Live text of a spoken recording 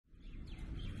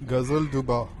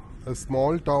Gazaldoba, a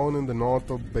small town in the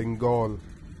north of Bengal,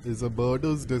 is a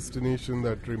birder's destination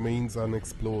that remains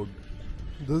unexplored.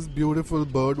 This beautiful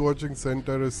birdwatching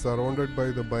center is surrounded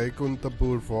by the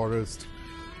Baikuntapur forest,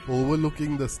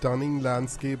 overlooking the stunning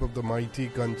landscape of the mighty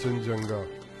Kanchenjunga,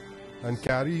 and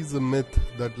carries a myth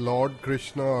that Lord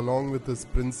Krishna, along with his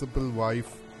principal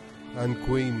wife and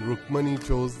queen Rukmani,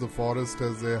 chose the forest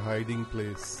as their hiding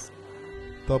place.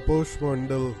 Tapas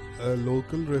Mondal, a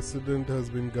local resident, has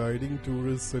been guiding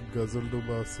tourists at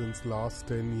Gazaldoba since last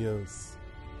 10 years.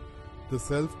 The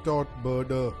self-taught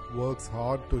birder works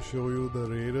hard to show you the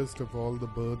rarest of all the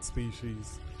bird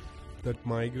species that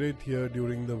migrate here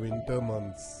during the winter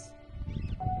months.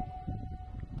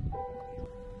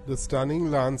 The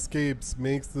stunning landscapes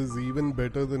makes this even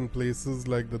better than places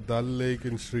like the Dal Lake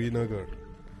in Srinagar,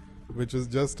 which is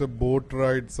just a boat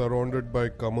ride surrounded by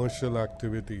commercial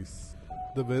activities.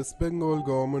 The West Bengal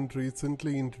government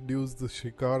recently introduced the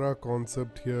Shikara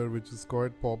concept here, which is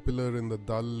quite popular in the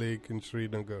Dal Lake in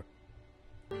Srinagar.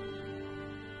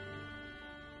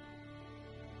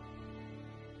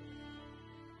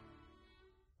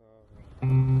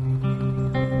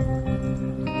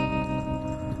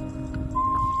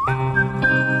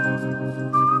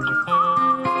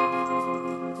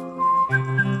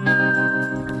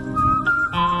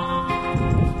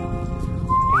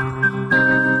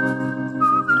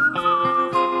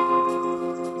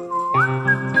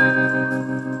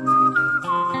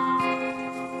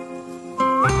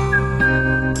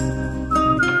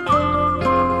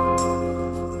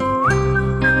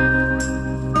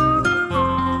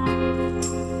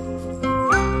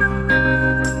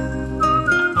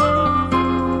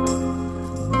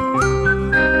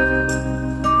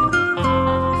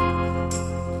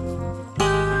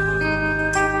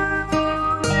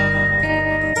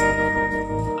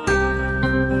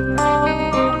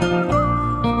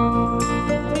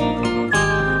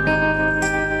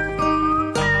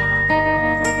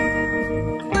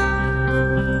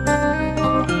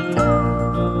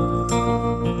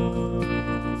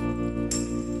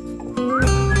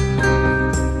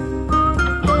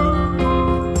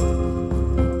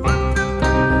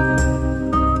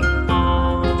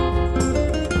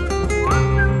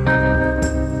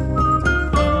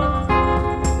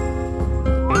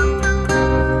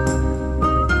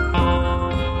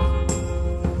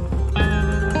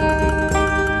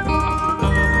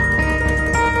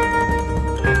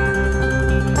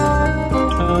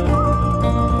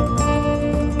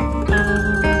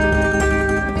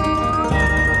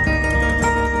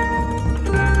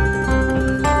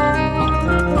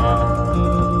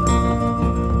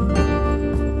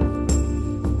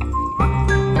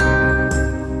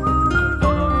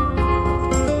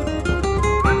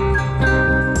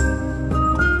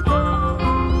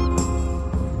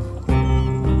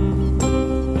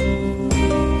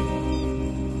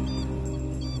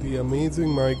 The amazing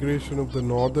migration of the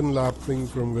northern lapwing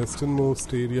from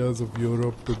westernmost areas of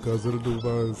Europe to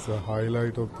Gazaldoba is a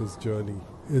highlight of this journey.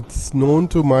 It's known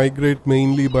to migrate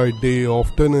mainly by day,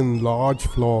 often in large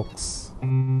flocks.